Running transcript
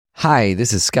Hi,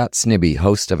 this is Scott Snibbe,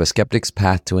 host of A Skeptic's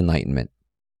Path to Enlightenment.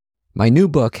 My new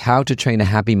book, How to Train a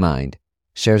Happy Mind,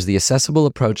 shares the accessible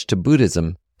approach to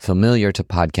Buddhism familiar to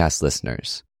podcast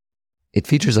listeners. It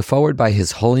features a foreword by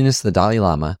His Holiness the Dalai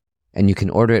Lama, and you can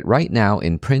order it right now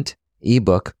in print,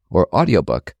 ebook, or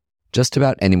audiobook, just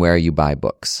about anywhere you buy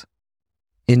books.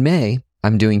 In May,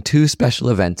 I'm doing 2 special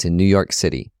events in New York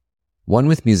City, one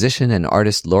with musician and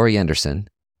artist Laurie Anderson,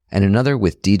 and another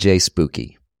with DJ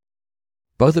Spooky.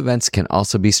 Both events can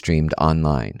also be streamed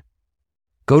online.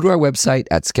 Go to our website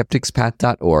at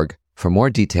skepticspath.org for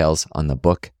more details on the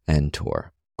book and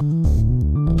tour.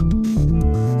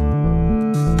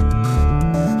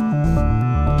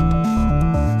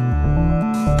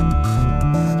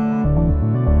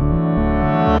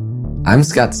 I'm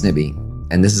Scott Snibbe,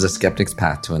 and this is A Skeptic's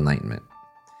Path to Enlightenment.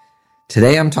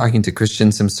 Today I'm talking to Kristian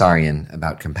Simsarian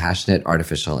about compassionate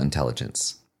artificial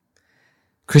intelligence.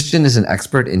 Kristian is an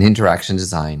expert in interaction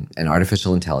design and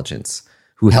artificial intelligence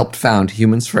who helped found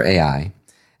Humans for AI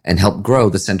and helped grow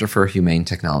the Center for Humane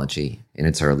Technology in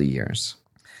its early years.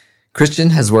 Kristian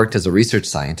has worked as a research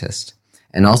scientist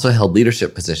and also held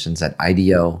leadership positions at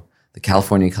IDEO, the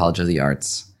California College of the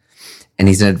Arts, and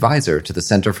he's an advisor to the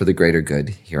Center for the Greater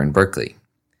Good here in Berkeley.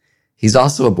 He's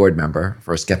also a board member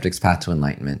for A Skeptic's Path to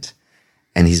Enlightenment,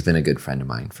 and he's been a good friend of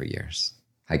mine for years.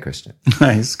 Hi, Kristian.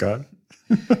 Hi, Scott.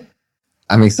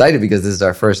 I'm excited because this is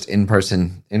our first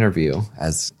in-person interview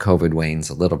as COVID wanes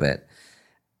a little bit.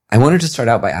 I wanted to start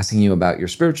out by asking you about your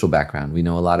spiritual background. We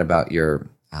know a lot about your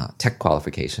tech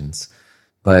qualifications,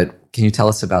 but can you tell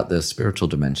us about the spiritual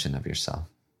dimension of yourself?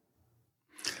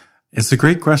 It's a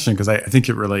great question because I think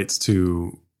it relates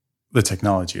to the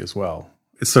technology as well.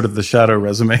 It's sort of the shadow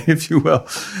resume, if you will.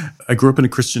 I grew up in a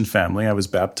Christian family. I was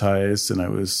baptized and I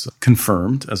was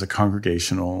confirmed as a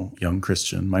congregational young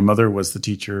Christian. My mother was the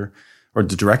teacher or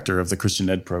the director of the Christian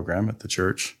Ed program at the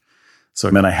church. So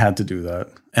it meant I had to do that.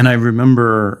 And I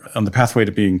remember on the pathway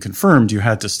to being confirmed, you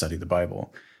had to study the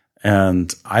Bible.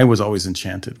 And I was always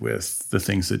enchanted with the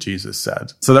things that Jesus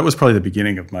said. So that was probably the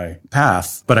beginning of my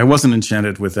path. But I wasn't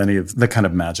enchanted with any of the kind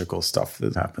of magical stuff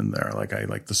that happened there. Like I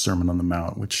liked the Sermon on the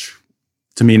Mount, which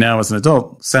to me now as an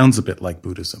adult sounds a bit like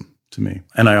Buddhism to me.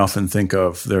 And I often think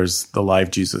of there's the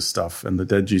live Jesus stuff and the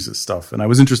dead Jesus stuff. And I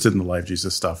was interested in the live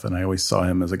Jesus stuff. And I always saw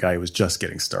him as a guy who was just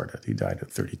getting started. He died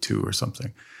at 32 or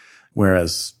something.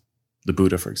 Whereas the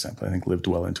Buddha, for example, I think lived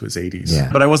well into his 80s. Yeah.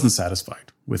 But I wasn't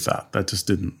satisfied with that. That just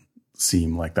didn't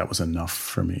seem like that was enough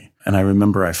for me. And I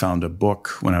remember I found a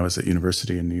book when I was at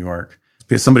university in New York.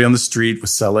 Somebody on the street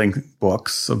was selling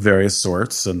books of various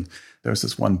sorts. And there was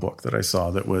this one book that I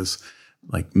saw that was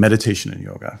like meditation and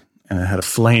yoga. And it had a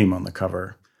flame on the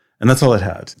cover. And that's all it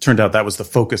had. It turned out that was the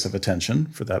focus of attention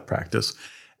for that practice.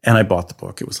 And I bought the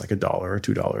book. It was like $1 or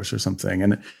 $2 or something.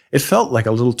 And it felt like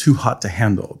a little too hot to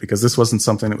handle because this wasn't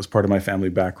something that was part of my family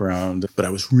background. But I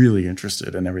was really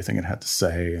interested in everything it had to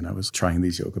say. And I was trying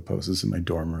these yoga poses in my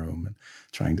dorm room and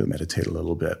trying to meditate a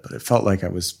little bit. But it felt like I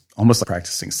was almost like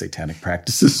practicing satanic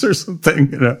practices or something,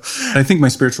 you know. I think my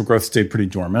spiritual growth stayed pretty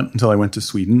dormant until I went to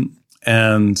Sweden.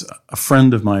 And a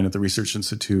friend of mine at the Research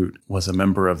Institute was a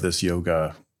member of this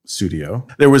yoga studio.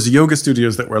 There was yoga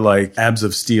studios that were like abs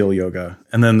of steel yoga.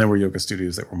 And then there were yoga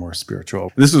studios that were more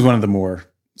spiritual. This was one of the more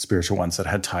spiritual ones that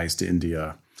had ties to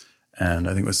India. And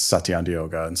I think it was Satyanda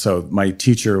Yoga. And so my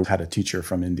teacher had a teacher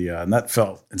from India. And that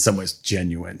felt in some ways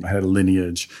genuine. I had a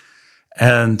lineage.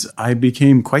 And I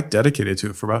became quite dedicated to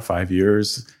it for about 5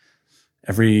 years.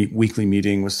 Every weekly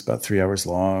meeting was about 3 hours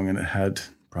long. And it had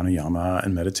pranayama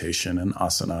and meditation and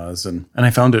asanas. And I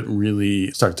found it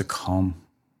really started to calm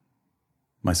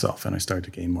myself. And I started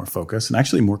to gain more focus and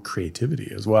actually more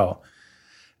creativity as well.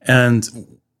 And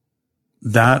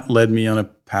that led me on a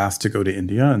path to go to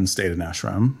India and stay at an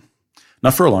ashram.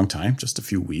 Not for a long time, just a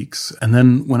few weeks. And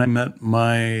then when I met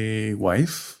my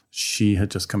wife, she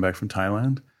had just come back from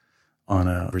Thailand on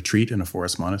a retreat in a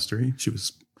forest monastery. She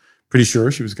was pretty sure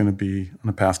she was going to be on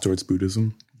a path towards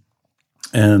Buddhism.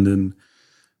 And in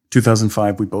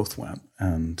 2005, we both went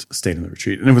and stayed in the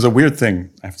retreat. And it was a weird thing,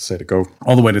 I have to say, to go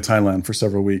all the way to Thailand for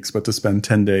several weeks, but to spend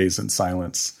 10 days in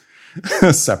silence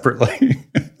separately.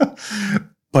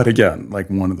 But again, like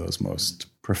one of those most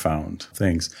profound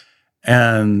things.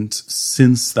 And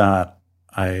since that,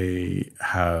 I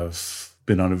have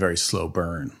been on a very slow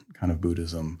burn kind of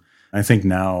Buddhism. I think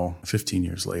now, 15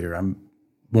 years later, I'm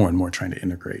more and more trying to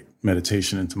integrate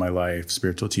meditation into my life,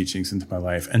 spiritual teachings into my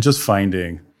life, and just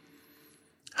finding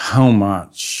how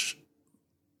much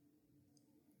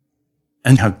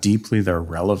and how deeply they're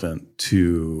relevant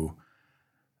to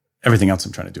everything else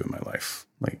I'm trying to do in my life,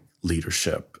 like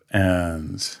leadership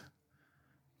and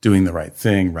doing the right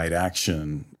thing, right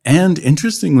action, And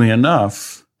interestingly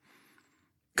enough,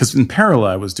 because in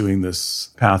parallel, I was doing this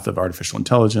path of artificial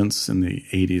intelligence in the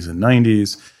 80s and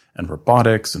 90s, and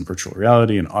robotics and virtual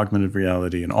reality and augmented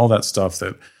reality and all that stuff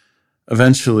that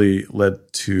eventually led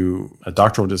to a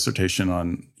doctoral dissertation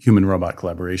on human-robot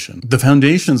collaboration. The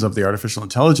foundations of the artificial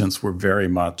intelligence were very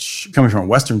much coming from a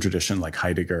Western tradition like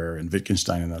Heidegger and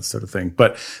Wittgenstein and that sort of thing.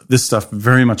 But this stuff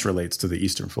very much relates to the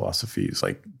Eastern philosophies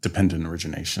like dependent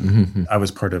origination. Mm-hmm. I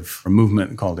was part of a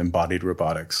movement called embodied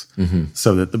robotics,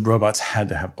 so that the robots had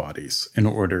to have bodies in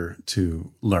order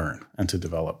to learn and to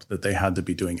develop, that they had to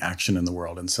be doing action in the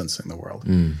world and sensing the world.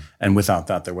 And without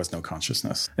that, there was no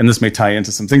consciousness. And this may tie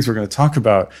into some things we're going to talk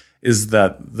about, is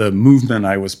that the movement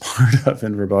I was part of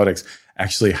in robotics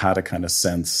actually had a kind of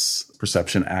sense,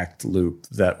 perception, act loop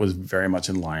that was very much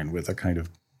in line with a kind of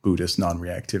Buddhist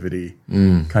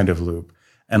non-reactivity kind of loop,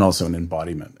 and also an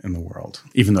embodiment in the world,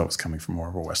 even though it was coming from more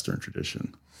of a Western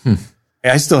tradition.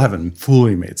 I still haven't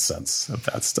fully made sense of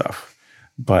that stuff,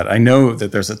 but I know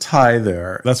that there's a tie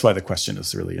there. That's why the question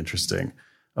is really interesting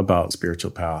about spiritual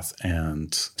path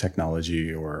and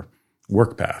technology or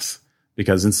work path.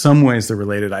 Because in some ways they're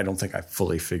related. I don't think I've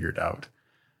fully figured out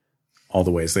all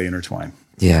the ways they intertwine.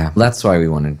 Yeah, that's why we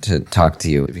wanted to talk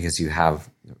to you, because you have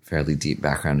a fairly deep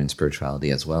background in spirituality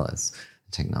as well as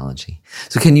technology.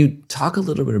 So can you talk a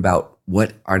little bit about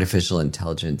what artificial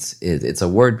intelligence is? It's a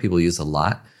word people use a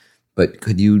lot, but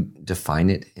could you define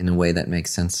it in a way that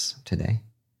makes sense today?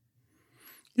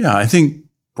 Yeah, I think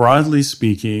broadly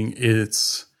speaking,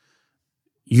 it's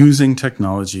using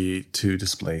technology to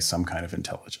display some kind of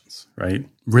intelligence, right?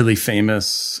 Really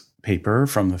famous paper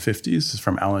from the 50s is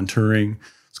from Alan Turing.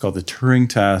 It's called the Turing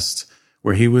test,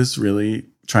 where he was really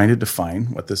trying to define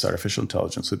what this artificial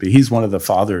intelligence would be. He's one of the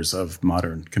fathers of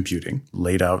modern computing,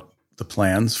 laid out the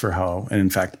plans for how, and in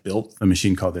fact built a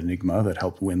machine called Enigma that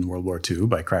helped win World War II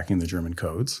by cracking the German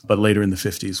codes. But later in the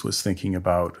 50s was thinking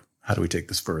about, how do we take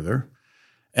this further?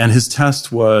 And his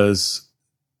test was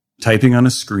typing on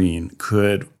a screen,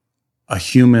 could a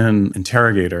human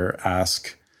interrogator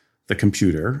ask the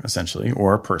computer, essentially,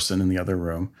 or a person in the other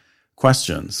room,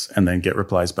 questions and then get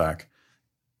replies back?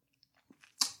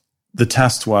 The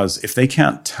test was, if they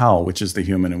can't tell which is the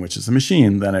human and which is the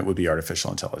machine, then it would be artificial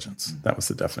intelligence. That was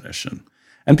the definition.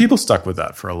 And people stuck with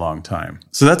that for a long time.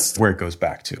 So that's where it goes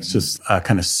back to. It's just a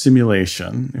kind of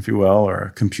simulation, if you will, or a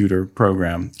computer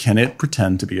program. Can it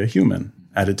pretend to be a human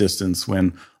at a distance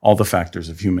when all the factors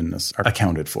of humanness are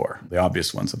accounted for? The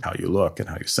obvious ones of how you look and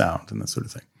how you sound and that sort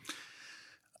of thing.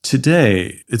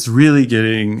 Today, it's really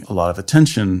getting a lot of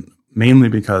attention, mainly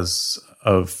because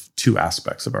of two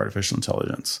aspects of artificial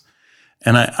intelligence.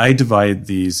 And I divide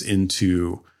these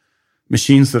into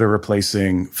machines that are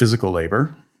replacing physical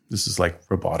labor. This is like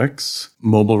robotics,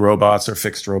 mobile robots or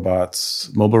fixed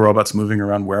robots, mobile robots moving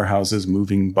around warehouses,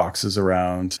 moving boxes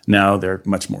around. Now they're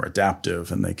much more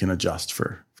adaptive and they can adjust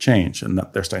for change, and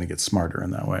they're starting to get smarter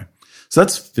in that way. So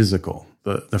that's physical.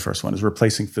 The first one is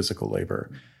replacing physical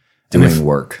labor. Doing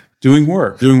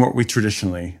work we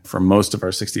traditionally, for most of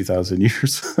our 60,000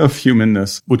 years of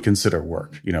humanness, would consider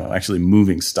work, actually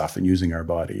moving stuff and using our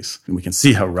bodies. And we can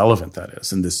see how relevant that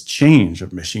is. And this change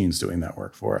of machines doing that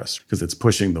work for us, because it's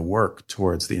pushing the work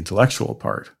towards the intellectual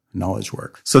part, knowledge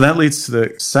work. So that leads to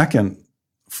the second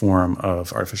form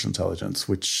of artificial intelligence,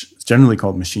 which is generally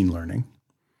called machine learning.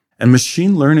 And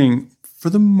machine learning, for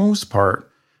the most part,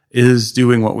 is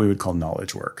doing what we would call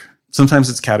knowledge work. Sometimes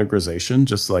it's categorization,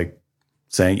 just like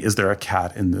saying, is there a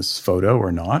cat in this photo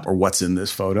or not? Or what's in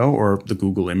this photo? Or the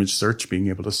Google image search, being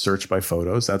able to search by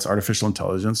photos. That's artificial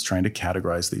intelligence trying to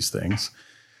categorize these things.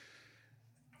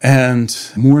 And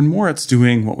more, it's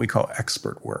doing what we call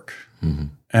expert work. Mm-hmm.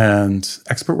 And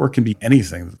expert work can be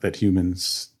anything that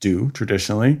humans do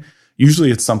traditionally.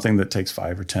 Usually it's something that takes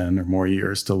 5 or 10 or more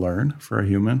years to learn for a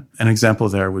human. An example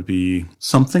there would be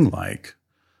something like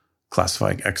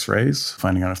classifying X-rays,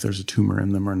 finding out if there's a tumor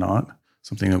in them or not.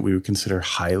 Something that we would consider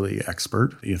highly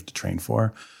expert that you have to train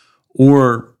for.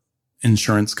 Or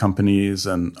insurance companies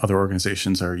and other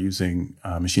organizations are using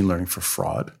machine learning for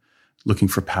fraud, looking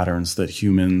for patterns that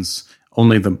humans,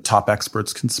 only the top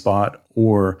experts can spot,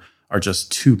 or are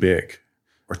just too big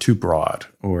or too broad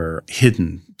or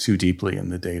hidden too deeply in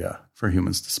the data for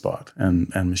humans to spot.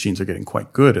 And machines are getting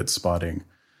quite good at spotting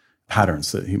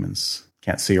patterns that humans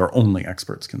can't see or only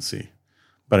experts can see.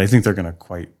 But I think they're going to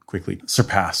quite quickly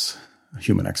surpass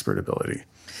human expert ability.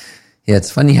 Yeah, it's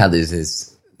funny how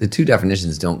the two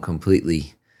definitions don't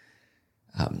completely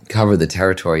cover the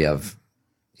territory of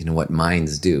what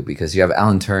minds do, because you have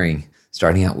Alan Turing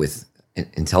starting out with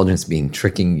intelligence being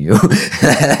tricking you,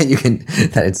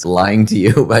 that it's lying to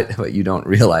you, but you don't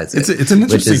realize it. It's an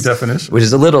interesting definition. Which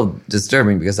is a little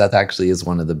disturbing because that actually is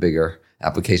one of the bigger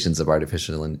applications of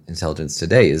artificial intelligence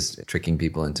today, is tricking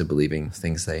people into believing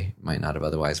things they might not have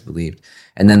otherwise believed.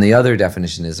 And then the other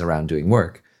definition is around doing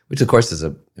work, which of course is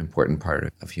an important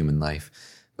part of human life.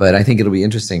 But I think it'll be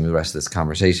interesting the rest of this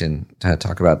conversation to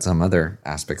talk about some other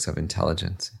aspects of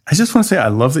intelligence. I just want to say I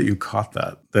love that you caught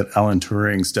that Alan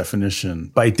Turing's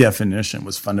definition, by definition,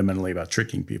 was fundamentally about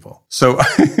tricking people. So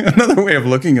another way of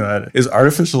looking at it is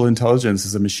artificial intelligence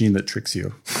is a machine that tricks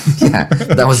you. Yeah,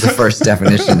 that was the first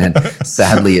definition, and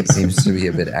sadly it seems to be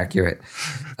a bit accurate.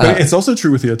 But it's also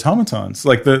true with the automatons,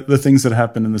 like the things that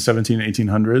happened in the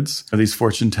 1800s, these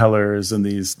fortune tellers and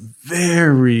these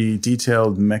very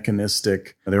detailed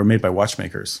mechanistic, they were made by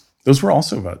watchmakers. Those were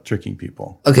also about tricking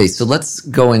people. Okay, so let's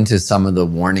go into some of the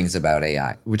warnings about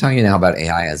AI. We're talking now about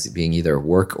AI as being either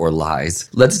work or lies.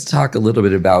 Let's talk a little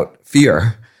bit about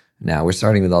fear. Now, we're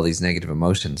starting with all these negative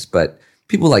emotions, but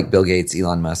people like Bill Gates,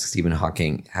 Elon Musk, Stephen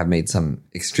Hawking have made some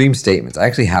extreme statements. I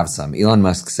actually have some. Elon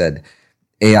Musk said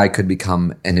AI could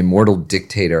become an immortal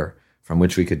dictator from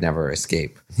which we could never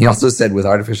escape. He also said with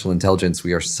artificial intelligence,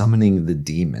 we are summoning the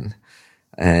demon.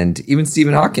 And even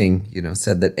Stephen Hawking,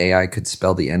 said that AI could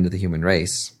spell the end of the human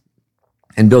race.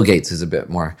 And Bill Gates is a bit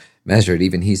more measured.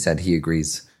 Even he said he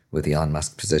agrees with Elon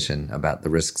Musk's position about the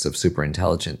risks of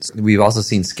superintelligence. We've also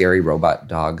seen scary robot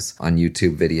dogs on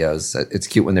YouTube videos. It's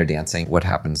cute when they're dancing. What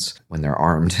happens when they're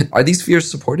armed? Are these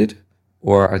fears supported,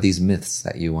 or are these myths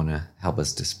that you want to help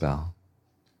us dispel?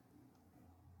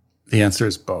 The answer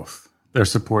is both. They're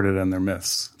supported and they're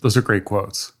myths. Those are great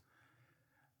quotes.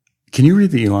 Can you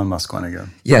read the Elon Musk one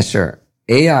again? Yeah, sure.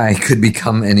 AI could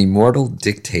become an immortal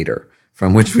dictator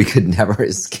from which we could never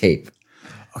escape.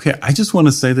 Okay, I just want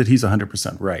to say that he's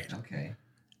 100% right. Okay.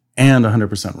 And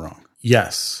 100% wrong.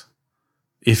 Yes.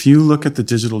 If you look at the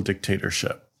digital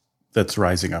dictatorship that's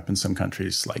rising up in some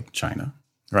countries like China,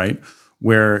 right,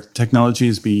 where technology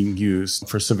is being used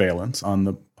for surveillance on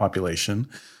the population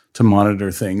to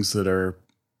monitor things that are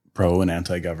pro and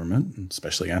anti-government,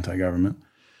 especially anti-government.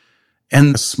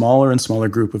 And a smaller and smaller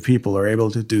group of people are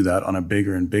able to do that on a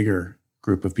bigger and bigger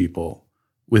group of people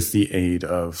with the aid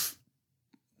of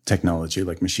technology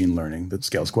like machine learning that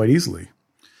scales quite easily.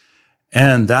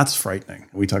 And that's frightening.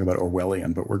 We talk about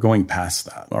Orwellian, but we're going past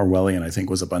that. Orwellian, I think,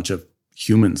 was a bunch of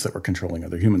humans that were controlling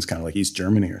other humans, kind of like East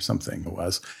Germany or something it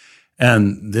was.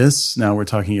 And this, now we're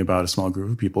talking about a small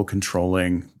group of people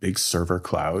controlling big server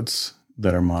clouds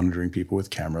that are monitoring people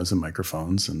with cameras and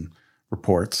microphones and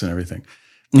reports and everything.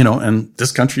 And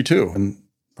this country too, and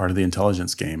part of the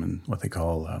intelligence game and what they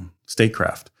call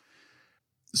statecraft.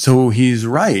 So he's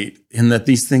right in that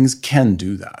these things can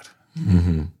do that.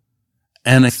 Mm-hmm.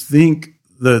 And I think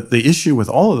the issue with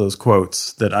all of those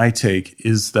quotes that I take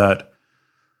is that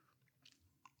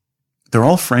they're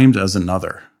all framed as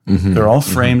another. Mm-hmm. They're all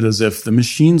framed as if the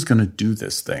machine's going to do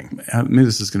this thing. Maybe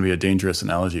this is going to be a dangerous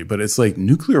analogy, but it's like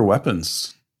nuclear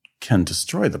weapons can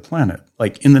destroy the planet.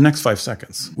 Like in the next 5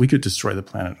 seconds, we could destroy the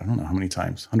planet. I don't know how many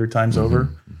times, 100 times mm-hmm. over,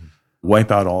 mm-hmm. wipe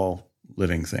out all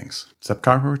living things, except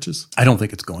cockroaches. I don't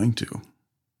think it's going to,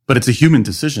 but it's a human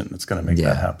decision that's going to make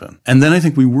that happen. And then I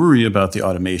think we worry about the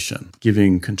automation,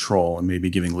 giving control and maybe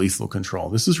giving lethal control.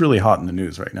 This is really hot in the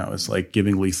news right now. It's like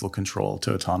giving lethal control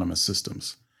to autonomous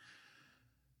systems.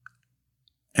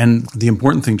 And the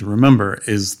important thing to remember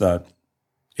is that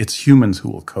it's humans who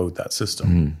will code that system.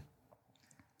 Mm.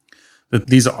 That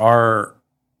these are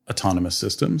autonomous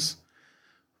systems.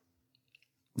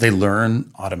 They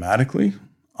learn automatically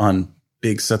on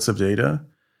big sets of data.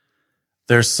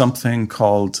 There's something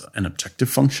called an objective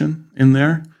function in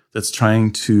there that's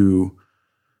trying to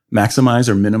maximize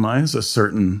or minimize a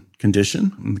certain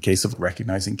condition. In the case of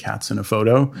recognizing cats in a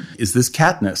photo, is this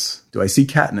catness? Do I see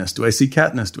catness? Do I see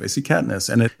catness? Do I see catness?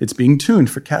 And it's being tuned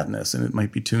for catness, and it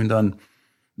might be tuned on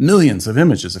millions of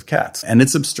images of cats. And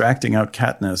it's abstracting out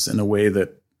catness in a way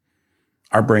that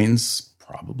our brains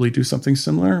probably do something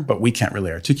similar, but we can't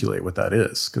really articulate what that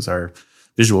is because our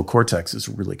visual cortex is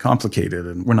really complicated,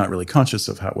 and we're not really conscious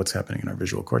of what's happening in our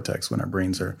visual cortex when our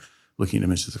brains are looking at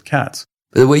images of cats.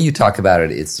 The way you talk about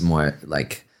it, it's more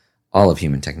like all of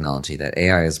human technology, that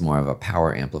AI is more of a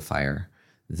power amplifier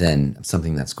than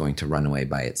something that's going to run away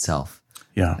by itself.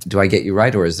 Yeah. Do I get you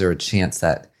right, or is there a chance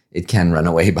that it can run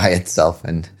away by itself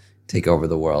and take over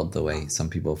the world the way some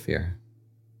people fear?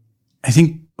 I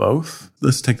think both.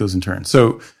 Let's take those in turn.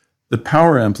 So the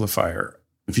power amplifier,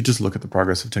 if you just look at the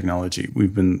progress of technology,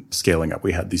 we've been scaling up.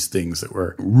 We had these things that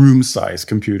were room-sized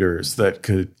computers that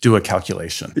could do a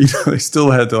calculation. They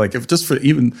still had to, like, if just for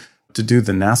even to do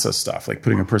the NASA stuff, like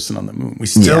putting a person on the moon, we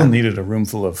still needed a room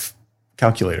full of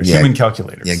calculators, human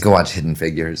calculators. Yeah, go watch Hidden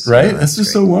Figures. Right? That's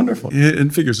just so wonderful. In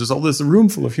Figures, there's all this room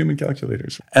full of human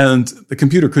calculators. And the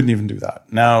computer couldn't even do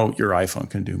that. Now your iPhone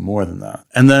can do more than that.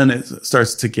 And then it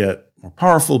starts to get more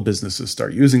powerful. Businesses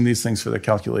start using these things for their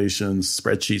calculations.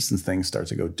 Spreadsheets and things start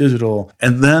to go digital.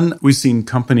 And then we've seen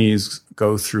companies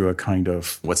go through a kind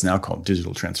of what's now called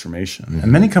digital transformation. Mm-hmm.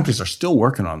 And many companies are still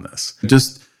working on this.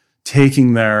 Just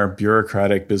taking their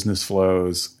bureaucratic business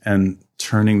flows and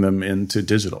turning them into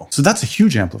digital. So that's a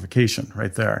huge amplification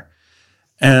right there.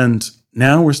 And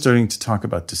now we're starting to talk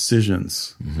about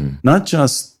decisions, not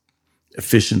just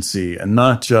efficiency and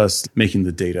not just making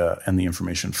the data and the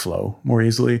information flow more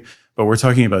easily, but we're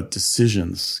talking about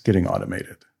decisions getting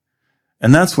automated.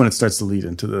 And that's when it starts to lead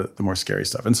into the more scary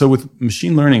stuff. And so with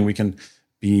machine learning, we can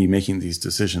be making these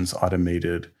decisions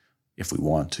automated if we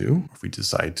want to, if we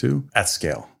decide to, at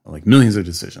scale, like millions of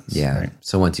decisions. Yeah. Right?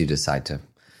 So once you decide to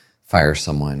fire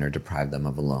someone or deprive them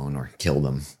of a loan or kill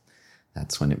them,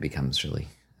 that's when it becomes really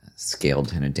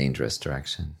scaled in a dangerous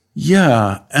direction.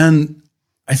 Yeah. And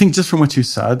I think just from what you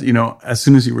said, as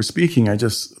soon as you were speaking, I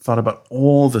just thought about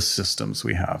all the systems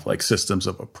we have, like systems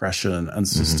of oppression and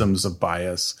systems of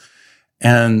bias.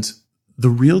 And the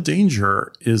real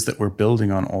danger is that we're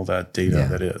building on all that data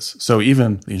that is. So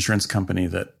even the insurance company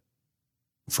that,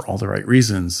 for all the right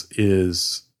reasons,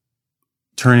 is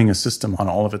turning a system on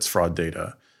all of its fraud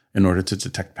data in order to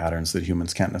detect patterns that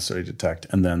humans can't necessarily detect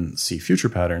and then see future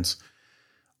patterns.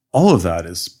 All of that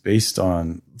is based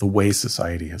on the way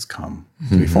society has come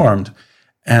to be formed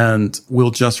and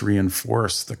will just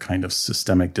reinforce the kind of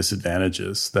systemic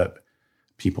disadvantages that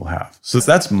people have. So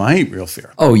that's my real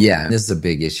fear. Oh, yeah. This is a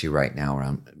big issue right now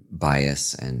around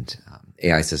bias and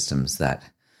AI systems that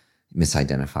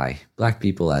misidentify Black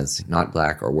people as not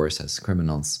Black or worse, as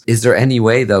criminals. Is there any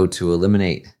way, though, to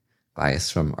eliminate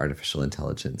bias from artificial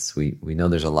intelligence? We know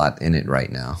there's a lot in it right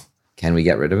now. Can we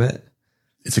get rid of it?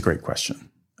 It's a great question.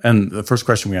 And the first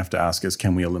question we have to ask is,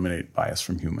 can we eliminate bias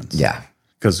from humans? Yeah.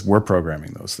 Because we're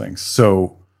programming those things.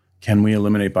 So can we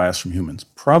eliminate bias from humans?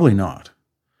 Probably not.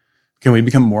 Can we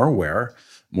become more aware,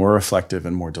 more reflective,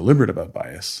 and more deliberate about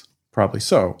bias? Probably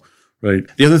so. Right.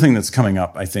 The other thing that's coming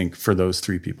up, I think, for those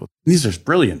three people, these are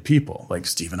brilliant people, like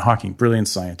Stephen Hawking, brilliant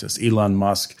scientist, Elon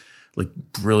Musk, like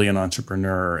brilliant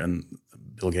entrepreneur, and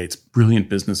Bill Gates, brilliant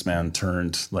businessman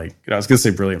turned, I was going to say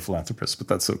brilliant philanthropist, but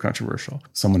that's so controversial.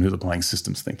 Someone who's applying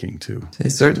systems thinking to. They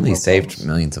certainly saved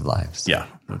millions of lives. Yeah,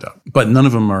 no doubt. But none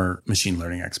of them are machine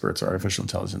learning experts or artificial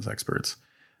intelligence experts.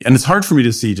 And it's hard for me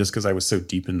to see, just because I was so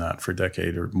deep in that for a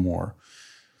decade or more,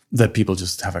 that people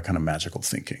just have a kind of magical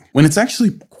thinking when it's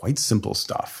actually quite simple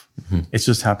stuff. It's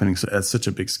just happening at such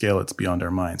a big scale, it's beyond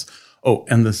our minds. Oh,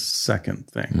 and the second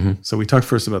thing. So we talked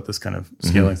first about this kind of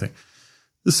scaling thing.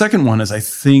 The second one is, I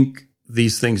think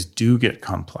these things do get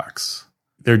complex.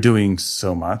 They're doing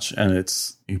so much, and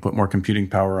you put more computing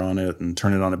power on it and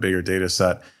turn it on a bigger data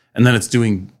set, and then it's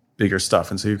doing bigger stuff.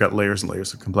 And so you've got layers and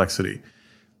layers of complexity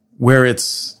where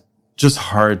it's just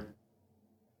hard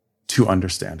to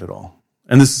understand it all.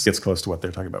 And this gets close to what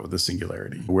they're talking about with the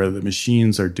singularity, where the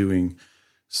machines are doing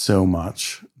so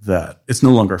much that it's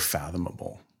no longer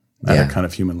fathomable at a kind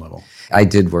of human level. I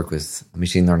did work with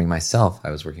machine learning myself.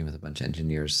 I was working with a bunch of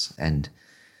engineers, and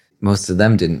most of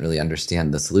them didn't really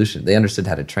understand the solution. They understood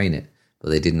how to train it,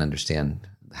 but they didn't understand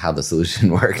how the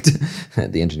solution worked,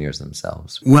 the engineers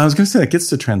themselves. Well, I was going to say, it gets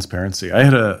to transparency. I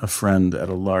had a friend at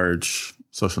a large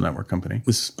social network company.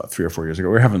 This is about 3 or 4 years ago.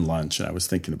 We were having lunch, and I was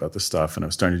thinking about this stuff, and I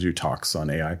was starting to do talks on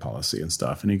AI policy and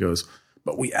stuff. And he goes,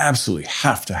 but we absolutely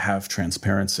have to have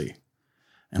transparency.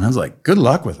 And I was like, good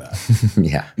luck with that.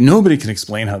 Yeah. Nobody can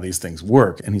explain how these things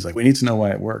work. And he's like, we need to know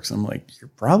why it works. I'm like, you're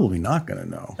probably not going to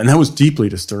know. And that was deeply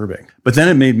disturbing. But then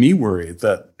it made me worry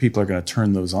that people are going to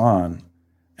turn those on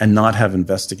and not have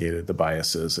investigated the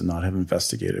biases and not have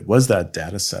investigated, was that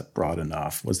data set broad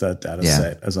enough? Was that data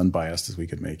set as unbiased as we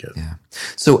could make it? Yeah.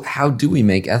 So how do we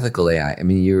make ethical AI? I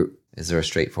mean, is there a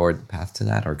straightforward path to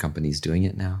that? Are companies doing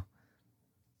it now?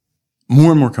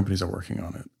 More and more companies are working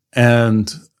on it.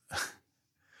 And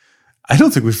I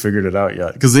don't think we've figured it out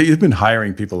yet, because they've been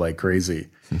hiring people like crazy.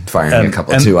 Firing a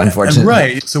couple too, unfortunately.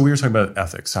 Right. So we were talking about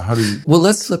ethics. So how do you... Well,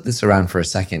 let's flip this around for a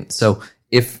second. So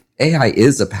if AI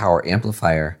is a power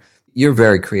amplifier, you're a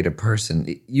very creative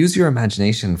person. Use your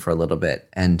imagination for a little bit.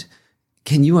 And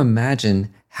can you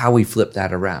imagine how we flip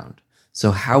that around?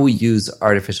 So how we use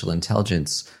artificial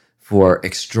intelligence for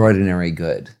extraordinary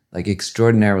good, like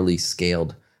extraordinarily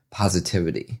scaled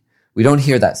positivity. We don't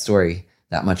hear that story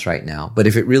that much right now. But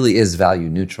if it really is value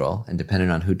neutral and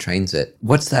dependent on who trains it,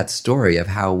 what's that story of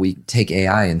how we take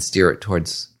AI and steer it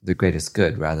towards the greatest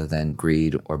good rather than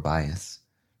greed or bias?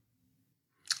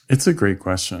 It's a great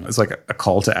question. It's like a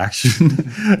call to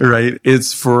action, right?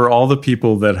 It's for all the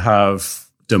people that have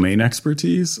domain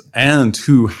expertise and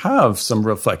who have some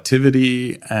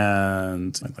reflectivity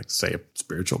and, I'd like to say, a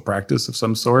spiritual practice of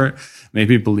some sort,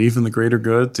 maybe believe in the greater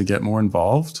good, to get more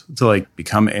involved, to like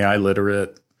become AI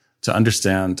literate, to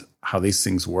understand how these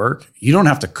things work. You don't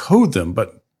have to code them,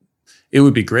 but it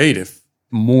would be great if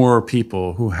more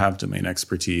people who have domain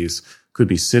expertise could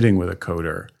be sitting with a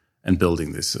coder and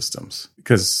building these systems.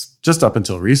 Because just up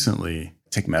until recently,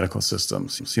 take medical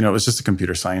systems. It was just a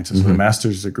computer scientist with a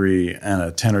master's degree and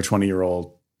a 10 or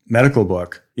 20-year-old medical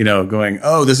book, going,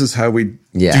 oh, this is how we do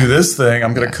this thing.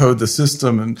 I'm going to code the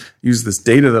system and use this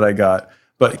data that I got.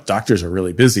 But doctors are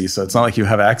really busy, so it's not like you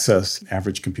have access.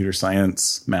 Average computer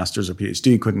science master's or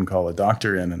PhD couldn't call a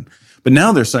doctor in. But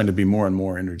now there's starting to be more and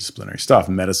more interdisciplinary stuff.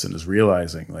 Medicine is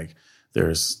realizing like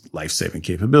there's life-saving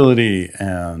capability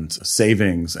and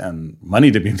savings and money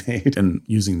to be made in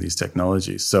using these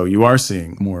technologies. So you are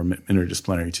seeing more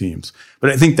interdisciplinary teams. But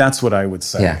I think that's what I would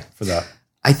say for that.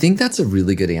 I think that's a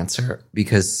really good answer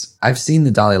because I've seen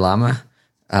the Dalai Lama,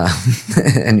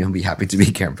 and you'll be happy to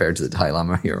be compared to the Dalai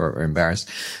Lama here or embarrassed.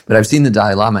 But I've seen the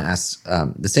Dalai Lama ask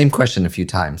the same question a few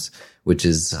times, which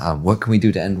is, what can we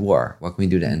do to end war? What can we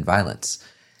do to end violence?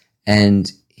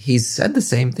 And he's said the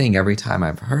same thing every time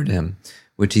I've heard him,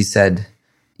 which he said,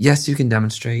 yes, you can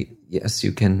demonstrate. Yes,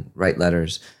 you can write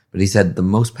letters. But he said the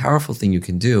most powerful thing you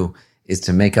can do is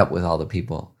to make up with all the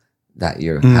people that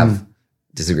you have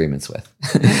disagreements with.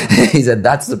 He said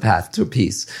that's the path to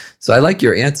peace. So I like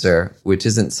your answer, which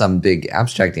isn't some big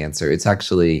abstract answer. It's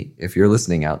actually, if you're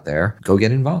listening out there, go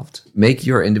get involved. Make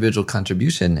your individual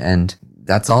contribution. And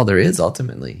that's all there is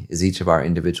ultimately, is each of our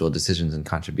individual decisions and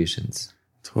contributions.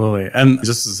 Totally. And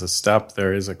just as a step,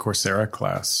 there is a Coursera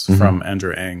class from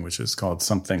Andrew Ng, which is called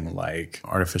something like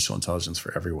Artificial Intelligence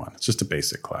for Everyone. It's just a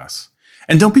basic class.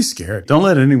 And don't be scared. Don't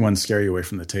let anyone scare you away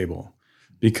from the table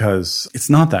because it's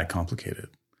not that complicated.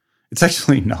 It's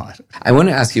actually not. I want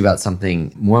to ask you about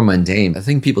something more mundane. I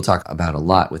think people talk about a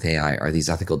lot with AI are these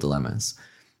ethical dilemmas.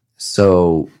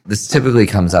 So this typically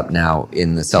comes up now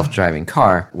in the self-driving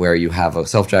car, where you have a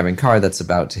self-driving car that's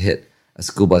about to hit a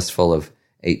school bus full of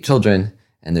 8 children.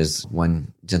 And there's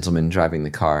one gentleman driving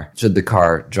the car. Should the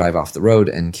car drive off the road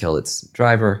and kill its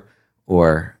driver,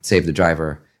 or save the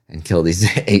driver and kill these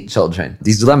 8 children?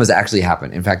 These dilemmas actually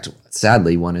happen. In fact,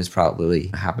 sadly, one has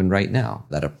probably happened right now,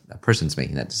 that a person's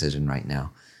making that decision right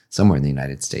now, somewhere in the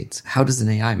United States. How does an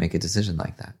AI make a decision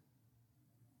like that?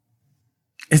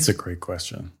 It's a great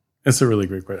question. It's a really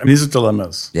great question. I mean, these are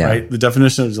dilemmas, right? The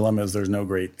definition of dilemma is there's no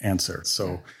great answer.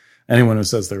 So anyone who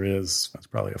says there is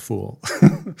probably a fool.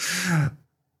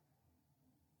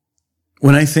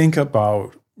 When I think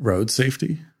about road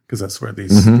safety, because that's where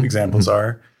these examples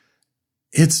are,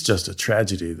 it's just a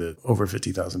tragedy that over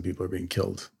 50,000 people are being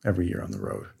killed every year on the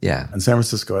road. Yeah. And San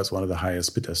Francisco has one of the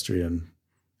highest pedestrian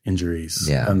injuries.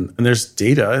 Yeah. And there's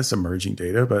data, it's emerging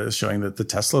data, but it's showing that the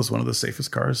Tesla is one of the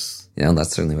safest cars. Yeah, that's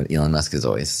certainly what Elon Musk is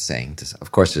always saying.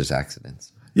 Of course, there's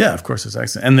accidents. Yeah, of course there's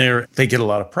accidents. And they get a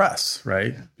lot of press,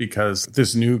 right? Because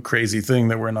this new crazy thing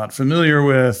that we're not familiar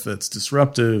with, that's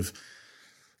disruptive,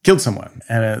 killed someone.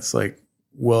 And it's like,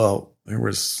 well, there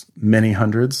was many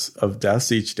hundreds of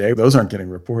deaths each day. Those aren't getting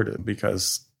reported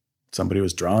because somebody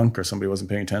was drunk or somebody wasn't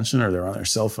paying attention or they're on their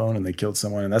cell phone and they killed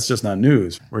someone. And that's just not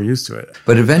news. We're used to it.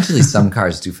 But eventually some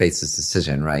cars do face this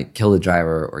decision, right? Kill the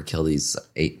driver or kill these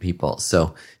 8 people.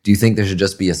 So do you think there should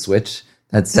just be a switch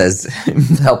that says,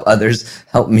 help others,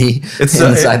 help me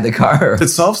inside the car? It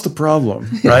solves the problem,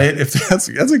 right? If that's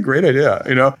a great idea.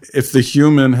 If the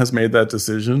human has made that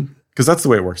decision, because that's the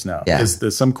way it works now. Yeah. Is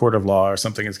there's some court of law or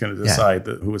something is going to decide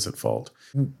who is at fault.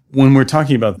 When we're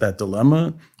talking about that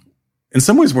dilemma, in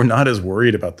some ways, we're not as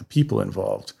worried about the people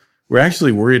involved. We're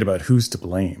actually worried about who's to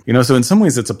blame. So in some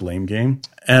ways, it's a blame game.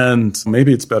 And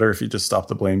maybe it's better if you just stop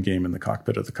the blame game in the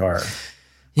cockpit of the car.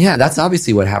 Yeah, that's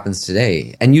obviously what happens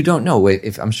today. And you don't know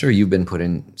if I'm sure you've been put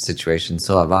in situations,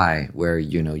 so have I, where,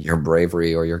 your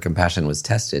bravery or your compassion was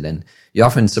tested. And you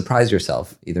often surprise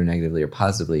yourself, either negatively or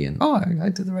positively, and, I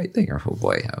did the right thing, or, oh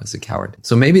boy, I was a coward.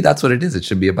 So maybe that's what it is. It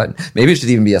should be a button. Maybe it should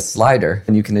even be a slider,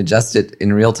 and you can adjust it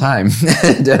in real time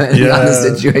depending on the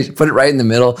situation. Put it right in the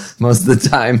middle most of the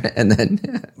time, and then...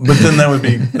 But then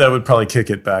that would probably kick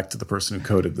it back to the person who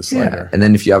coded the slider. Yeah. And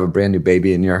then if you have a brand new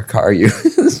baby in your car, you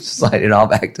slide it all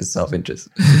back to self-interest.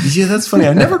 Yeah, that's funny.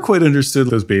 I never quite understood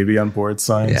those baby on board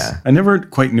signs. Yeah. I never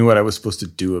quite knew what I was supposed to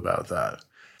do about that.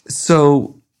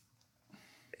 So...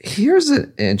 Here's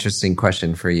an interesting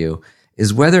question for you,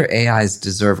 is whether AIs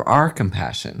deserve our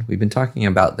compassion. We've been talking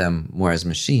about them more as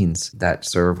machines that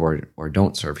serve or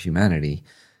don't serve humanity.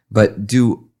 But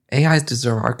do AIs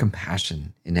deserve our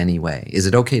compassion in any way? Is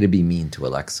it okay to be mean to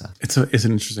Alexa? It's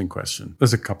an interesting question.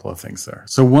 There's a couple of things there.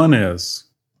 So one is,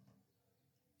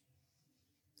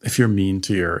 if you're mean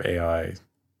to your AI,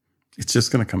 it's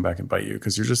just going to come back and bite you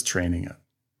because you're just training it.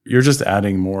 You're just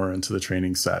adding more into the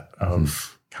training set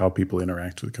of how people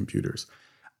interact with computers.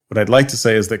 What I'd like to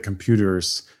say is that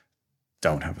computers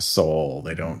don't have a soul.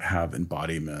 They don't have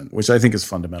embodiment, which I think is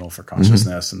fundamental for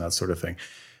consciousness and that sort of thing.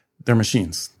 They're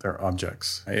machines. They're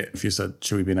objects. If you said,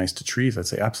 should we be nice to trees? I'd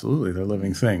say, absolutely. They're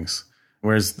living things.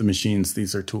 Whereas the machines,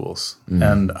 these are tools.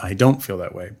 And I don't feel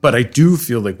that way. But I do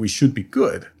feel like we should be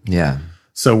good. Yeah.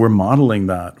 So we're modeling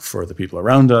that for the people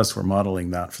around us. We're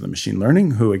modeling that for the machine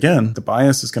learning, who, again, the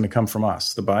bias is going to come from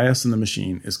us. The bias in the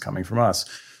machine is coming from us.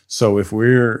 So if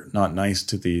we're not nice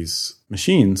to these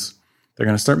machines, they're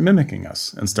going to start mimicking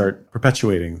us and start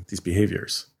perpetuating these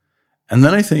behaviors. And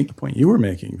then I think the point you were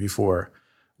making before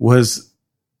was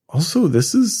also,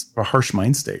 this is a harsh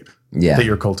mind state that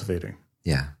you're cultivating.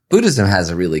 Yeah. Buddhism has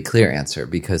a really clear answer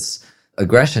because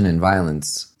aggression and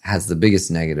violence has the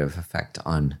biggest negative effect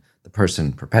on the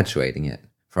person perpetuating it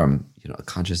from, a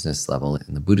consciousness level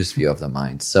in the Buddhist view of the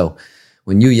mind. So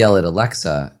when you yell at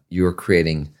Alexa, you're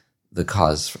creating the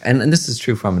cause. And this is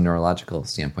true from a neurological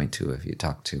standpoint too. If you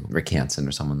talk to Rick Hansen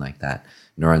or someone like that,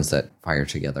 neurons that fire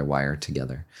together, wire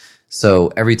together. So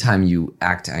every time you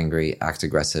act angry, act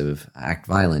aggressive, act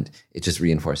violent, it just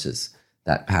reinforces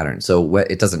that pattern. So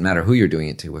it doesn't matter who you're doing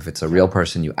it to. If it's a real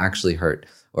person you actually hurt,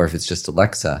 or if it's just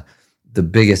Alexa, the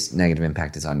biggest negative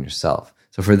impact is on yourself.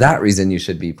 So for that reason, you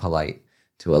should be polite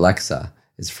to Alexa,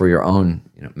 is for your own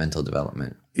mental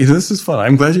development. This is fun.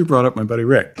 I'm glad you brought up my buddy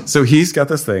Rick. So he's got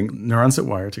this thing, neurons that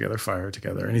wire together, fire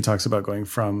together. And he talks about going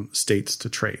from states to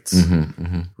traits,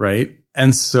 right?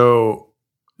 And so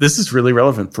this is really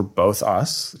relevant for both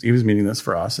us. He was meaning this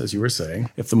for us, as you were saying.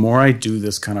 If the more I do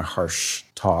this kind of harsh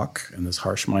talk and this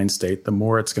harsh mind state, the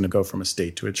more it's going to go from a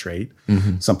state to a trait,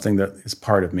 something that is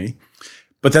part of me.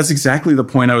 But that's exactly the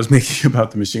point I was making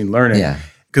about the machine learning. Yeah.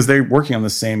 Because they're working on the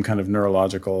same kind of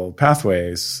neurological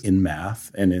pathways in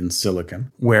math and in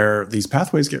silicon, where these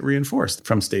pathways get reinforced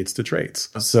from states to traits.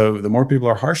 So the more people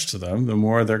are harsh to them, the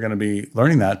more they're going to be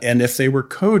learning that. And if they were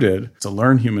coded to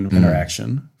learn human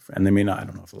interaction, and they may not, I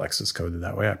don't know if Alexa's coded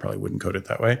that way. I probably wouldn't code it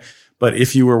that way. But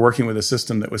if you were working with a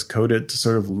system that was coded to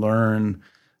sort of learn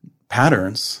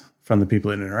patterns from the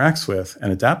people it interacts with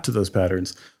and adapt to those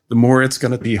patterns, the more it's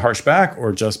going to be harsh back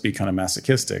or just be kind of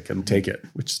masochistic and take it,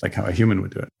 which is like how a human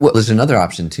would do it. Well, there's another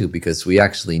option too, because we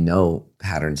actually know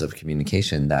patterns of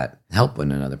communication that help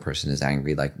when another person is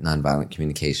angry, like nonviolent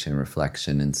communication,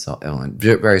 reflection, and so on,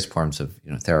 various forms of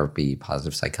therapy,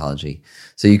 positive psychology.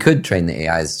 So you could train the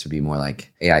AIs to be more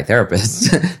like AI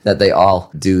therapists, that they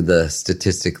all do the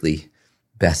statistically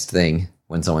best thing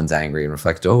when someone's angry and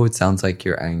reflect, oh, it sounds like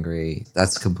you're angry.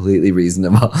 That's completely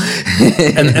reasonable.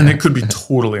 and it could be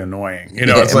totally annoying.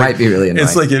 It might be really annoying.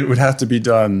 It's like it would have to be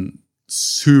done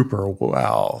super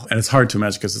well. And it's hard to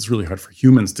imagine because it's really hard for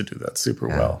humans to do that super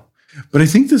well. But I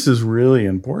think this is really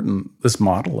important, this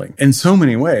modeling. In so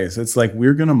many ways, it's like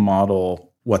we're going to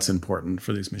model what's important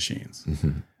for these machines.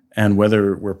 And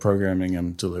whether we're programming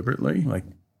them deliberately, like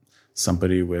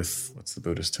somebody with, what's the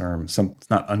Buddhist term? It's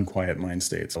not unquiet mind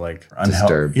states, like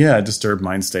disturbed. Disturbed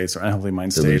mind states or unhealthy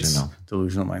mind states,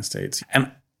 delusional mind states.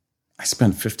 And I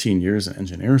spent 15 years in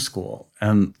engineer school,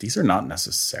 and these are not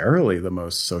necessarily the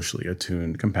most socially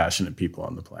attuned, compassionate people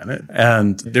on the planet.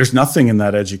 And there's nothing in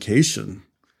that education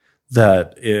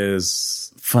that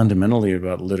is fundamentally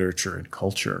about literature and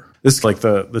culture. This is like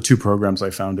the two programs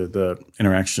I founded, the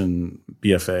Interaction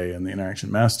BFA and the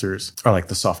Interaction Masters, are like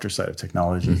the softer side of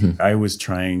technology. I was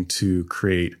trying to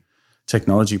create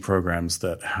technology programs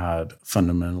that had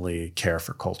fundamentally care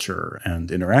for culture and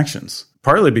interactions,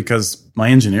 partly because my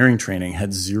engineering training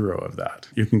had zero of that.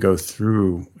 You can go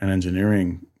through an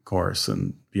engineering course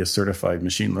and be a certified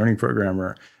machine learning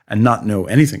programmer and not know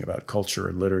anything about culture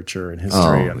and literature and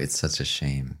history. Oh, it's such a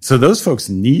shame. So those folks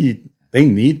need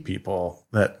people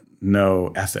that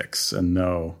know ethics and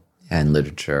know... And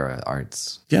literature,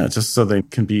 arts. Yeah, just so they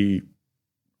can be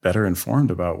better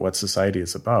informed about what society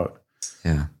is about.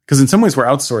 Yeah. Because in some ways we're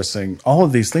outsourcing all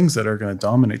of these things that are going to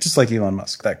dominate, just like Elon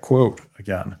Musk. That quote,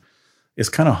 again, is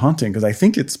kind of haunting because I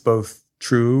think it's both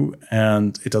true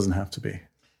and it doesn't have to be.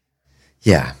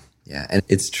 Yeah. And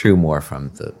it's true more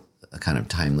from a kind of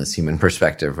timeless human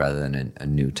perspective rather than a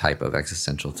new type of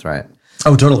existential threat.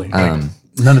 Oh, totally. Right.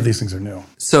 None of these things are new.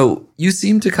 So you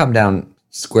seem to come down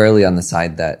squarely on the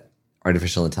side that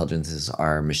artificial intelligences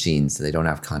are machines. They don't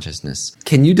have consciousness.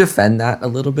 Can you defend that a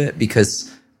little bit?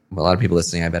 Because a lot of people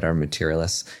listening, I bet, are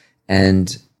materialists.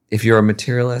 And if you're a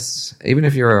materialist, even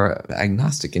if you're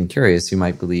agnostic and curious, you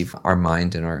might believe our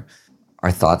mind and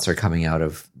our thoughts are coming out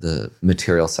of the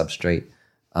material substrate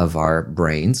of our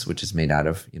brains, which is made out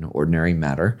of, ordinary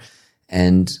matter.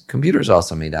 And computers are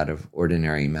also made out of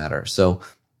ordinary matter. So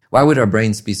why would our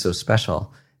brains be so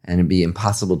special and it'd be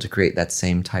impossible to create that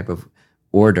same type of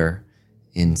order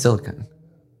in silicon?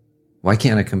 Why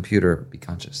can't a computer be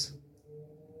conscious?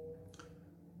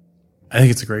 I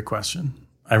think it's a great question.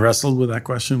 I wrestled with that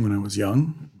question when I was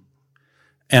young.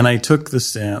 And I took the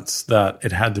stance that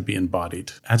it had to be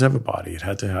embodied. It had to have a body. It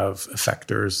had to have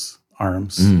effectors,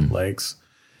 arms, legs.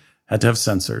 It had to have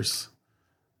sensors.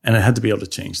 And it had to be able to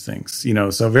change things.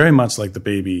 So very much like the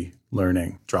baby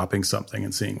learning, dropping something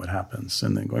and seeing what happens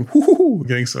and then going, whoo,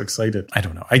 getting so excited. I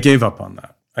don't know. I gave up on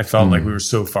that. I felt like we were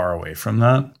so far away from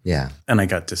that. Yeah. And I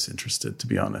got disinterested, to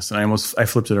be honest. And I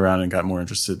flipped it around and got more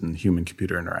interested in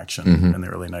human-computer interaction in the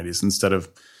early 90s. Instead of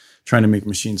trying to make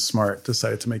machines smart,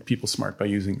 decided to make people smart by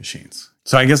using machines.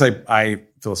 So I guess I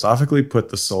philosophically put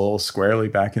the soul squarely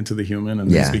back into the human,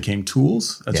 and these became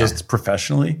tools, just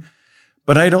professionally.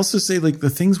 But I'd also say, like,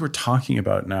 the things we're talking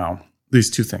about now, these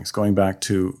two things, going back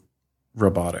to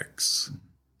robotics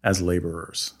as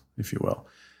laborers, if you will,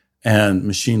 and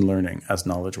machine learning as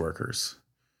knowledge workers.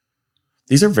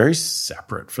 These are very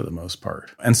separate for the most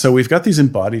part. And so we've got these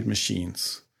embodied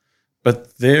machines,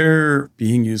 but they're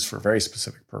being used for very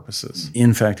specific purposes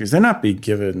in factories. They're not being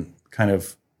given kind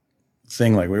of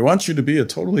thing like, we want you to be a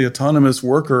totally autonomous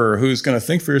worker who's going to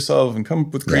think for yourself and come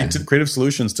up with creative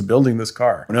solutions to building this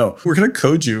car. No, we're going to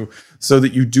code you so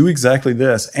that you do exactly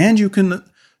this, and you can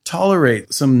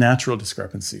tolerate some natural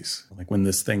discrepancies, like when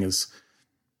this thing is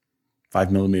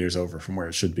 5 millimeters over from where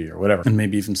it should be or whatever, and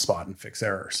maybe even spot and fix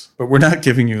errors. But we're not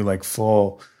giving you like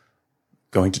full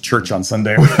going to church on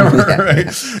Sunday or whatever, right?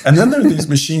 And then there are these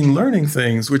machine learning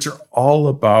things, which are all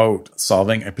about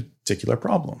solving a particular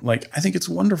problem. Like, I think it's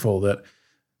wonderful that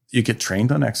you get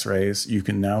trained on x-rays. You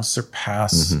can now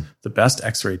surpass the best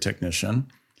x-ray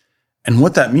technician. And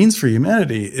what that means for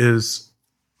humanity is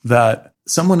that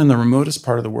someone in the remotest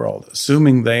part of the world,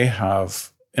 assuming they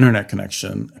have internet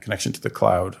connection, a connection to the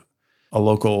cloud, a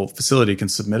local facility can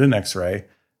submit an x-ray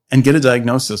and get a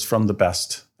diagnosis from the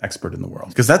best expert in the world.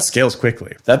 Because that scales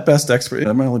quickly. That best expert,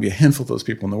 there might only be a handful of those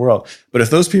people in the world. But if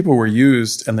those people were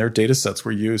used and their data sets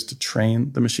were used to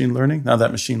train the machine learning, now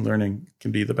that machine learning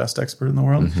can be the best expert in the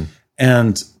world.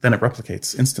 And then it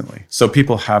replicates instantly. So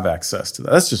people have access to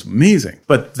that. That's just amazing.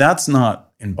 But that's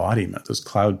not embodiment. Those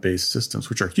cloud-based systems,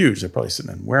 which are huge, they're probably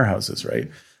sitting in warehouses, right?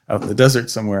 Out in the desert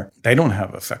somewhere. They don't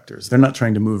have effectors. They're not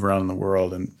trying to move around in the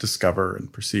world and discover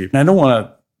and perceive. And I don't want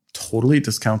to totally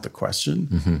discount the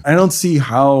question. I don't see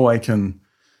how I can,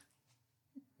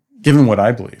 given what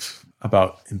I believe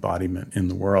about embodiment in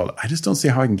the world, I just don't see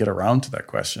how I can get around to that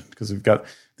question, because we've got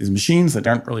these machines that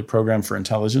aren't really programmed for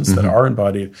intelligence that are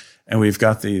embodied, and we've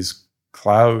got these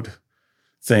cloud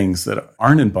things that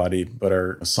aren't embodied but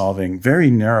are solving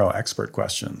very narrow expert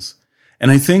questions.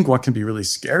 And I think what can be really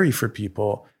scary for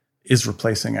people is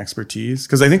replacing expertise.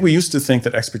 Because I think we used to think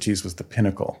that expertise was the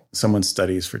pinnacle. Someone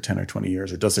studies for 10 or 20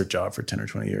 years or does their job for 10 or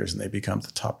 20 years and they become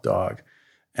the top dog.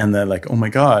 And they're like, oh my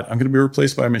God, I'm going to be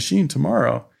replaced by a machine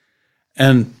tomorrow.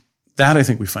 And that I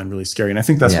think we find really scary. And I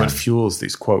think that's what fuels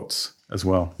these quotes as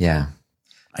well. Yeah.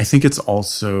 I think it's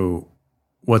also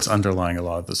what's underlying a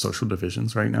lot of the social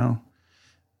divisions right now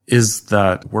is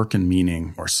that work and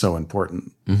meaning are so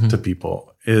important to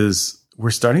people. Is we're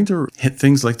starting to hit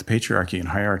things like the patriarchy and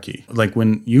hierarchy. Like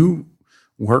when you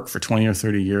work for 20 or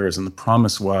 30 years and the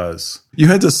promise was you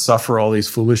had to suffer all these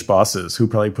foolish bosses who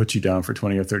probably put you down for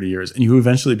 20 or 30 years and you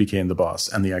eventually became the boss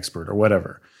and the expert or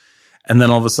whatever. And then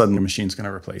all of a sudden the machine's going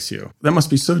to replace you. That must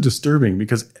be so disturbing,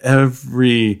 because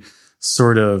every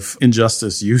sort of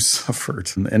injustice you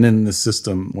suffered. And in the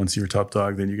system, once you're top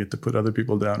dog, then you get to put other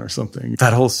people down or something.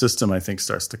 That whole system, I think,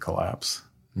 starts to collapse.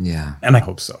 Yeah. And I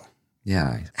hope so.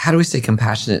 Yeah. How do we stay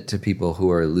compassionate to people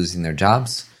who are losing their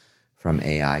jobs from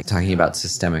AI? Talking about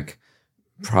systemic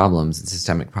problems and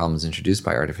systemic problems introduced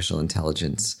by artificial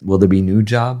intelligence. Will there be new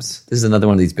jobs? This is another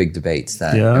one of these big debates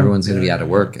that everyone's going to be out of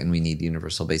work and we need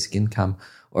universal basic income.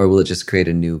 Or will it just create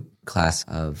a new class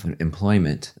of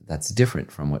employment that's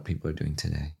different from what people are doing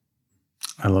today?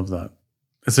 I love that.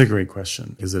 It's a great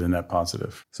question. Is it a net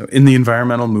positive? So in the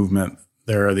environmental movement,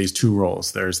 there are these two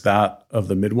roles. There's that of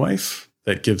the midwife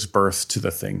that gives birth to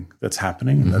the thing that's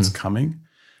happening and that's coming.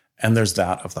 And there's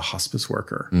that of the hospice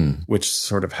worker, which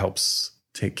sort of helps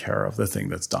take care of the thing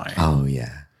that's dying. Oh,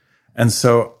 yeah. And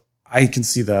so I can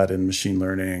see that in machine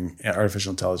learning and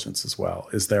artificial intelligence as well,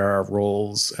 is there are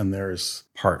roles and there's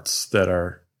parts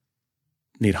that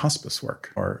need hospice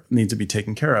work or need to be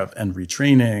taken care of, and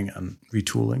retraining and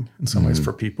retooling in some ways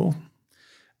for people.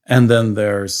 And then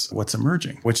there's what's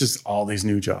emerging, which is all these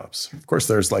new jobs. Of course,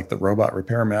 there's like the robot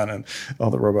repairman and all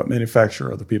the robot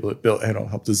manufacturer, the people that build,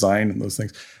 help design and those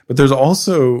things. But there's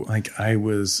also, like, I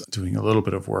was doing a little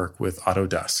bit of work with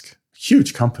Autodesk,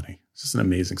 huge company. It's just an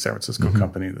amazing San Francisco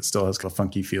company that still has a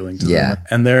funky feeling to them.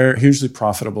 And they're hugely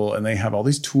profitable, and they have all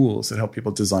these tools that help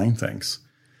people design things.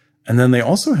 And then they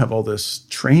also have all this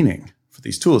training for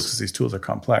these tools, because these tools are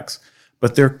complex.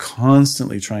 But they're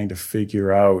constantly trying to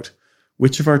figure out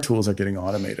which of our tools are getting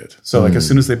automated. So like as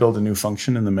soon as they build a new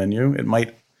function in the menu, it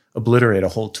might obliterate a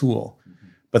whole tool.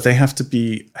 But they have to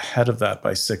be ahead of that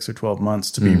by 6 or 12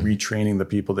 months to be retraining the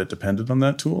people that depended on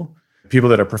that tool, people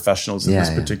that are professionals in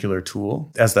this particular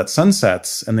tool. As that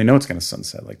sunsets, and they know it's going to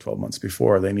sunset like 12 months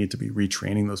before, they need to be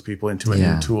retraining those people into a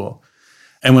new tool.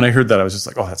 And when I heard that, I was just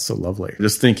like, oh, that's so lovely.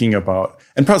 Just thinking about,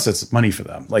 and plus it's money for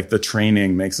them. Like the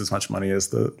training makes as much money as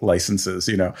the licenses,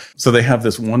 So they have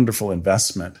this wonderful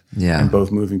investment in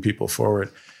both moving people forward.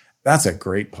 That's a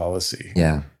great policy.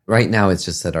 Yeah. Right now, it's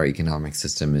just that our economic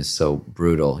system is so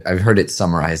brutal. I've heard it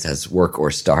summarized as work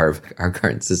or starve, our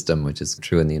current system, which is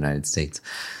true in the United States.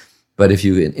 But if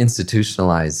you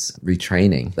institutionalize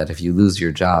retraining, that if you lose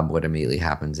your job, what immediately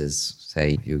happens is,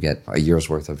 say, you get a year's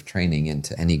worth of training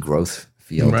into any growth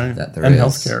field that there is.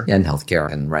 Healthcare. Yeah, and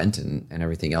healthcare and rent and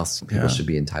everything else people should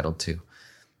be entitled to.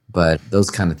 But those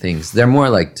kind of things, they're more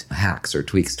like hacks or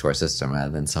tweaks to our system rather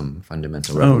than some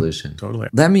fundamental revolution. Totally.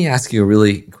 Let me ask you a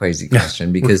really crazy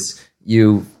question, because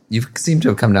you seem to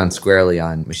have come down squarely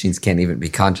on machines can't even be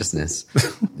consciousness.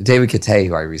 David Catay,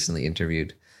 who I recently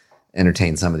interviewed,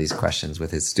 entertained some of these questions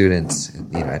with his students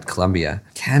at Columbia.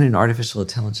 Can an artificial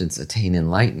intelligence attain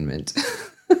enlightenment?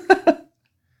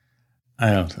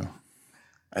 I don't know.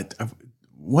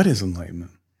 What is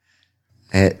enlightenment?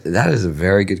 That is a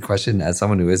very good question. As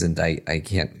someone who isn't, I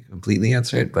can't completely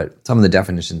answer it, but some of the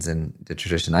definitions in the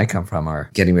tradition I come from are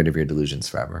getting rid of your delusions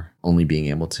forever, only being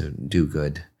able to do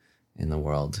good in the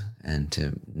world and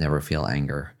to never feel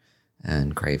anger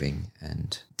and craving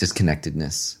and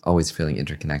disconnectedness, always feeling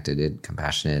interconnected,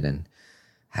 compassionate, and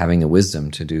having the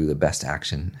wisdom to do the best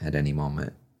action at any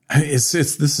moment. This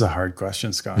is a hard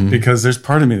question, Scott, because there's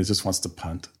part of me that just wants to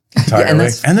punt entirely.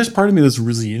 And there's part of me that's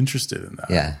really interested in that.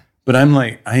 Yeah. But I'm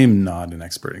like, I am not an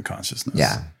expert in consciousness.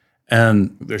 Yeah.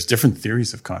 And there's different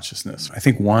theories of consciousness. I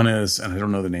think one is, and I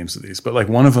don't know the names of these, but like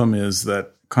one of them is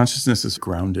that consciousness is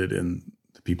grounded in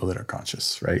the people that are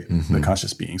conscious, right? The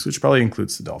conscious beings, which probably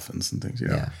includes the dolphins and things,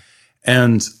 Yeah.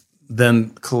 And then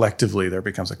collectively there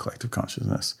becomes a collective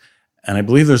consciousness. And I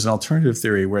believe there's an alternative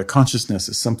theory where consciousness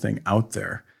is something out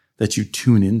there that you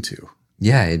tune into.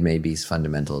 Yeah, it may be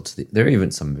fundamental to there are even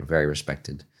some very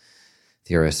respected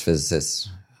theorists, physicists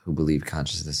who believe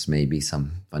consciousness may be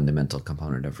some fundamental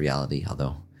component of reality,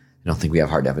 although I don't think we have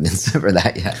hard evidence for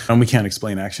that yet. And we can't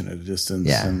explain action at a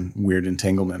distance and weird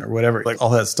entanglement or whatever. Like all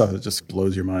that stuff that just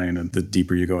blows your mind. And the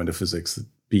deeper you go into physics, the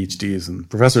PhDs and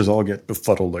professors all get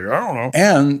befuddled. Like, I don't know.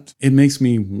 And it makes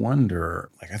me wonder,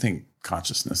 like, I think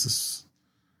consciousness is,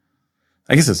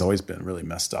 I guess it's always been really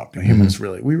messed up. Humans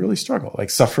we really struggle. Like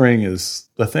suffering is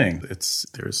the thing.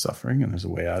 There is suffering and there's a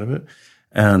way out of it.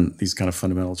 And these kind of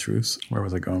fundamental truths. Where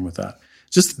was I going with that?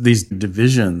 Just these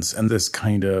divisions and this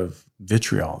kind of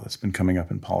vitriol that's been coming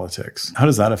up in politics. How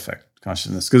does that affect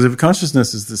consciousness? Because if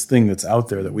consciousness is this thing that's out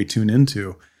there that we tune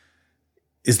into,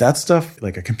 is that stuff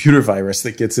like a computer virus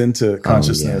that gets into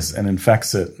consciousness and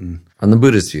infects it? And on the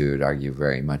Buddhist view, you would argue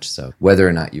very much so. Whether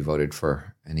or not you voted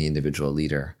for any individual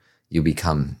leader, you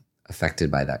become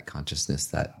affected by that consciousness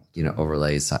that,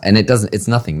 overlays. And it's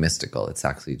nothing mystical. It's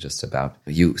actually just about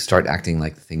you start acting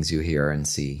like the things you hear and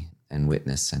see and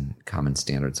witness and common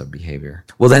standards of behavior.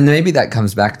 Well, then maybe that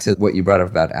comes back to what you brought up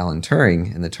about Alan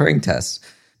Turing and the Turing test.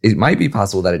 It might be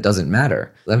possible that it doesn't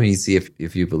matter. Let me see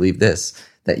if you believe this,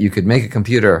 that you could make a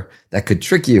computer that could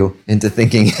trick you into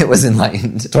thinking it was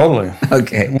enlightened. Totally.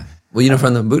 Okay. Well,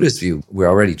 from the Buddhist view, we're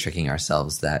already tricking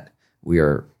ourselves that we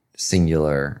are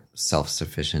singular,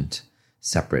 self-sufficient,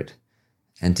 separate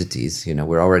entities.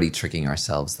 We're already tricking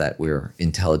ourselves that we're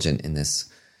intelligent in this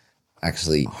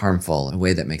actually harmful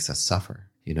way that makes us suffer.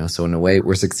 So in a way,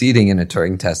 we're succeeding in a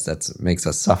Turing test that makes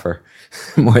us suffer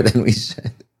more than we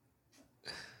should.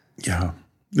 Yeah.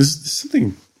 There's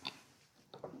something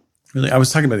really, I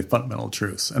was talking about the fundamental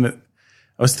truths, and I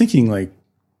was thinking like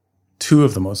two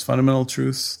of the most fundamental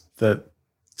truths that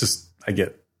just I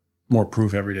get more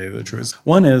proof every day that they're true.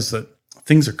 One is that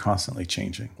things are constantly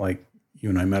changing. Like you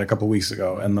and I met a couple of weeks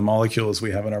ago, and the molecules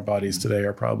we have in our bodies today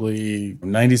are probably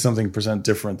 90-something%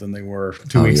 different than they were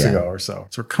 2 weeks ago or so.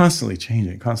 So we're constantly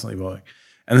changing, constantly evolving.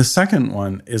 And the second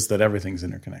one is that everything's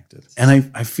interconnected.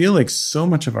 And I feel like so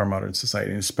much of our modern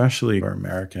society, especially our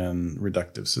American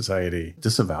reductive society,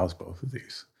 disavows both of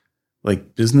these.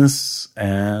 Like business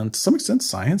and to some extent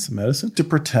science and medicine, to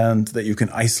pretend that you can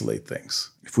isolate things.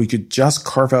 If we could just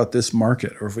carve out this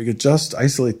market, or if we could just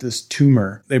isolate this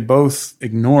tumor, they both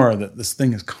ignore that this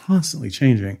thing is constantly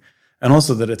changing, and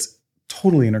also that it's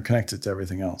totally interconnected to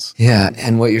everything else. Yeah,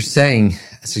 and what you're saying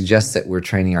suggests that we're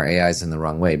training our AIs in the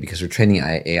wrong way, because we're training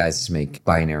AIs to make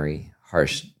binary,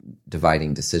 harsh,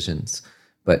 dividing decisions.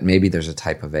 But maybe there's a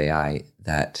type of AI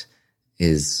that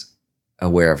is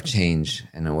aware of change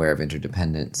and aware of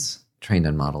interdependence, trained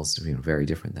on models to be very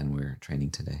different than we're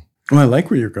training today. Well, I like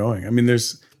where you're going. I mean,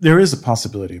 there is a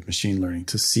possibility of machine learning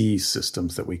to see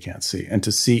systems that we can't see and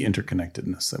to see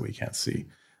interconnectedness that we can't see.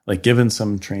 Like given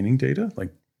some training data,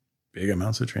 like big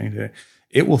amounts of training data,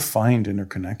 it will find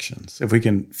interconnections. If we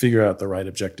can figure out the right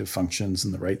objective functions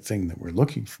and the right thing that we're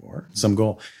looking for, some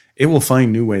goal, it will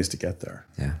find new ways to get there.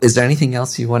 Yeah. Is there anything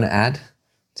else you want to add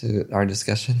to our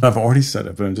discussion? I've already said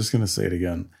it, but I'm just going to say it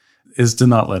again, is to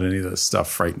not let any of this stuff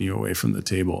frighten you away from the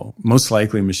table. Most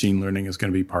likely machine learning is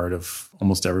going to be part of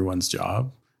almost everyone's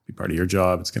job, be part of your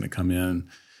job. It's going to come in.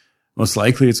 Most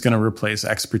likely it's going to replace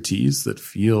expertise that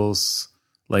feels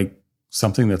like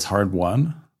something that's hard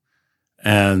won.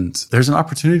 And there's an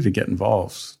opportunity to get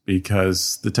involved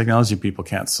because the technology people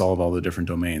can't solve all the different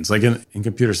domains. Like in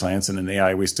computer science and in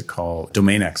AI, we used to call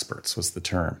domain experts was the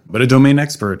term. But a domain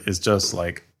expert is just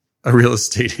like a real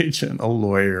estate agent, a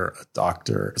lawyer, a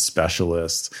doctor, a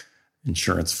specialist,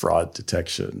 insurance fraud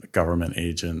detection, a government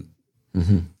agent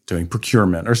doing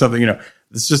procurement or something.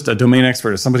 It's just a domain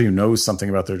expert is somebody who knows something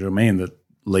about their domain that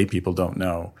lay people don't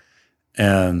know.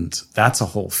 And that's a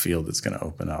whole field that's going to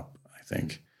open up, I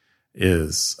think,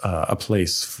 is a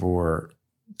place for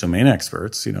domain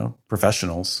experts,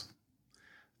 professionals,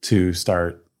 to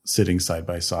start sitting side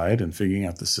by side and figuring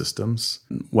out the systems,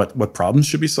 what problems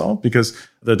should be solved, because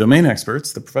the domain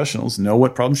experts, the professionals, know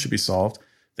what problems should be solved.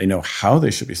 They know how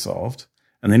they should be solved,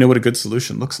 and they know what a good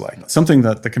solution looks like. Something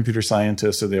that the computer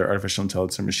scientist or the artificial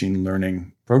intelligence or machine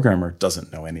learning programmer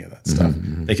doesn't know any of that stuff.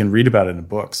 Mm-hmm. They can read about it in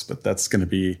books, but that's going to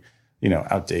be,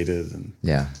 outdated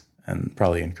and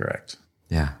probably incorrect.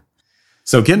 Yeah.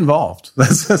 So get involved.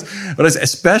 But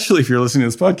especially if you're listening to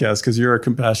this podcast, because you're a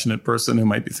compassionate person who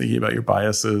might be thinking about your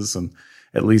biases and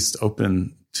at least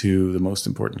open to the most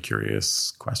important,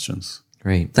 curious questions.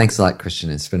 Great. Thanks a lot, Kristian.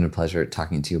 It's been a pleasure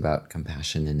talking to you about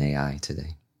compassion and AI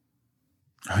today.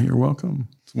 Oh, you're welcome.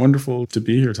 It's wonderful to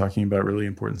be here talking about really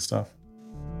important stuff.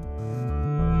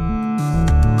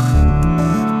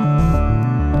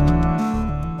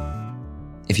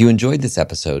 If you enjoyed this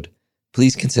episode,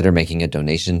 please consider making a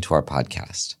donation to our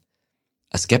podcast.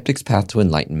 A Skeptic's Path to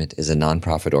Enlightenment is a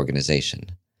nonprofit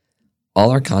organization.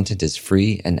 All our content is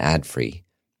free and ad-free,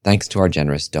 thanks to our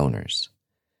generous donors.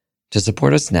 To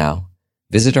support us now,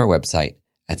 visit our website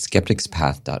at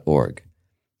skepticspath.org.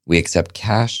 We accept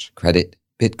cash, credit,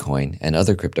 Bitcoin, and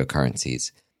other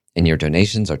cryptocurrencies, and your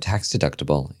donations are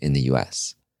tax-deductible in the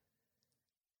U.S.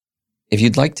 If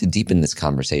you'd like to deepen this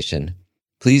conversation,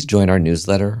 please join our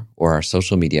newsletter or our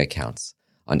social media accounts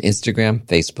on Instagram,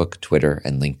 Facebook, Twitter,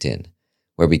 and LinkedIn,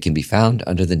 where we can be found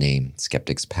under the name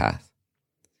Skeptic's Path.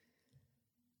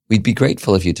 We'd be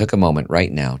grateful if you took a moment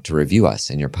right now to review us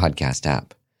in your podcast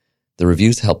app. The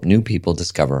reviews help new people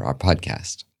discover our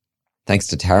podcast. Thanks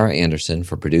to Tara Anderson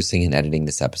for producing and editing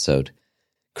this episode,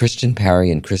 Christian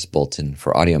Parry and Chris Bolton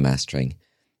for audio mastering,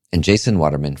 and Jason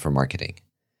Waterman for marketing.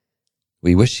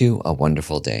 We wish you a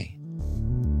wonderful day.